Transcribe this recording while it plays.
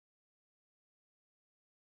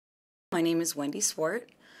My name is Wendy Swart.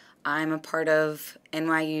 I'm a part of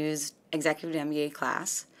NYU's Executive MBA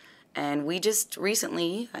class, and we just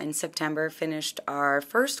recently, in September, finished our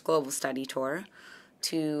first global study tour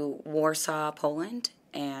to Warsaw, Poland,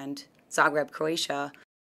 and Zagreb, Croatia.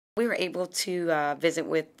 We were able to visit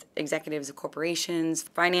with executives of corporations,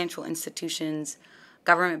 financial institutions,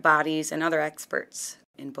 government bodies, and other experts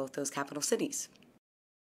in both those capital cities.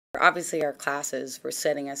 Obviously, our classes were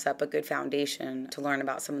setting us up a good foundation to learn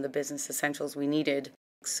about some of the business essentials we needed.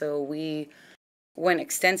 So we went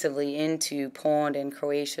extensively into Poland and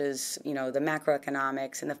Croatia's, the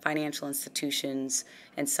macroeconomics and the financial institutions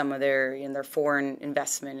and some of their foreign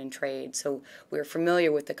investment and trade. So we were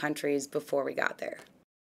familiar with the countries before we got there.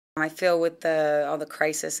 I feel with all the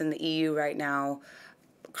crisis in the EU right now,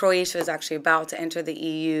 Croatia is actually about to enter the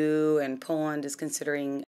EU, and Poland is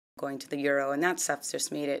considering going to the euro, and that stuff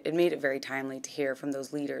just made it very timely to hear from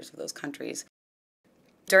those leaders of those countries.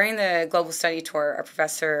 During the global study tour, our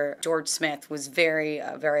professor George Smith was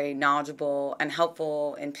very knowledgeable and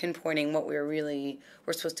helpful in pinpointing what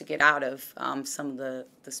we're supposed to get out of some of the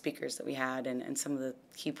speakers that we had and some of the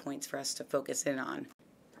key points for us to focus in on.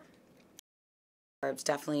 I was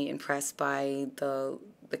definitely impressed by the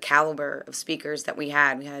caliber of speakers that we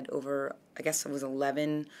had. We had over, I guess it was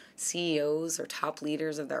 11 CEOs or top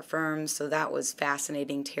leaders of their firms, so that was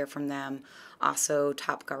fascinating to hear from them. Also,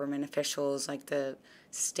 top government officials like the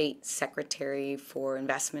State Secretary for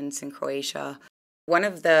Investments in Croatia. One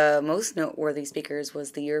of the most noteworthy speakers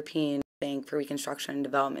was the European Bank for Reconstruction and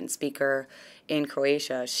Development speaker in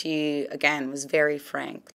Croatia. She, again, was very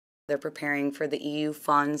frank. They're preparing for the EU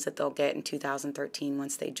funds that they'll get in 2013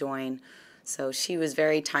 once they join. So she was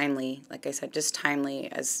very timely, like I said, just timely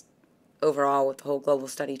as overall what the whole global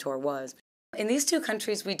study tour was. In these two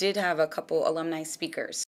countries, we did have a couple alumni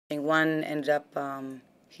speakers. One ended up,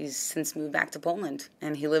 he's since moved back to Poland,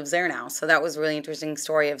 and he lives there now. So that was a really interesting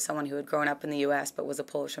story of someone who had grown up in the U.S. but was a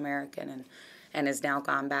Polish American and has now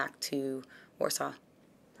gone back to Warsaw.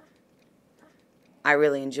 I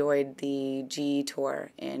really enjoyed the GE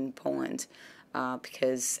tour in Poland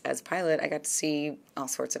because as a pilot, I got to see all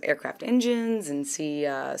sorts of aircraft engines and see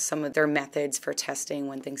some of their methods for testing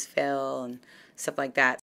when things fail and stuff like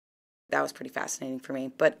that. That was pretty fascinating for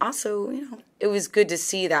me. But also, it was good to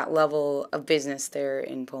see that level of business there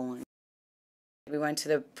in Poland. We went to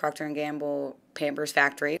the Procter Gamble Pampers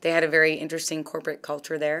factory. They had a very interesting corporate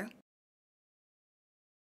culture there.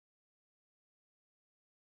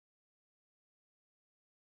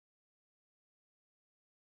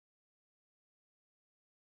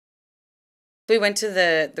 We went to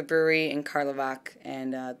the brewery in Karlovacka,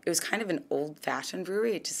 and it was kind of an old-fashioned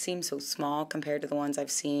brewery. It just seemed so small compared to the ones I've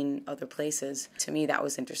seen other places. To me, that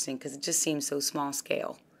was interesting because it just seemed so small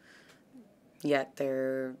scale. Yet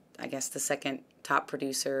they're, I guess, the second top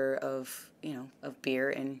producer of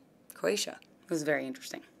beer in Croatia. It was very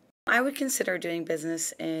interesting. I would consider doing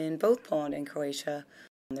business in both Poland and Croatia.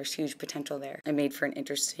 There's huge potential there. It made for an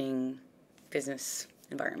interesting business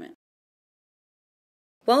environment.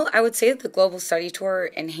 Well, I would say that the global study tour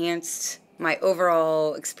enhanced my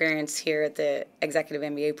overall experience here at the Executive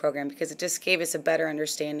MBA program because it just gave us a better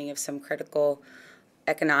understanding of some critical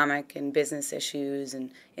economic and business issues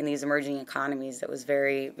and in these emerging economies that was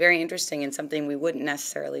very, very interesting and something we wouldn't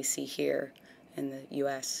necessarily see here in the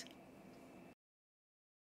U.S.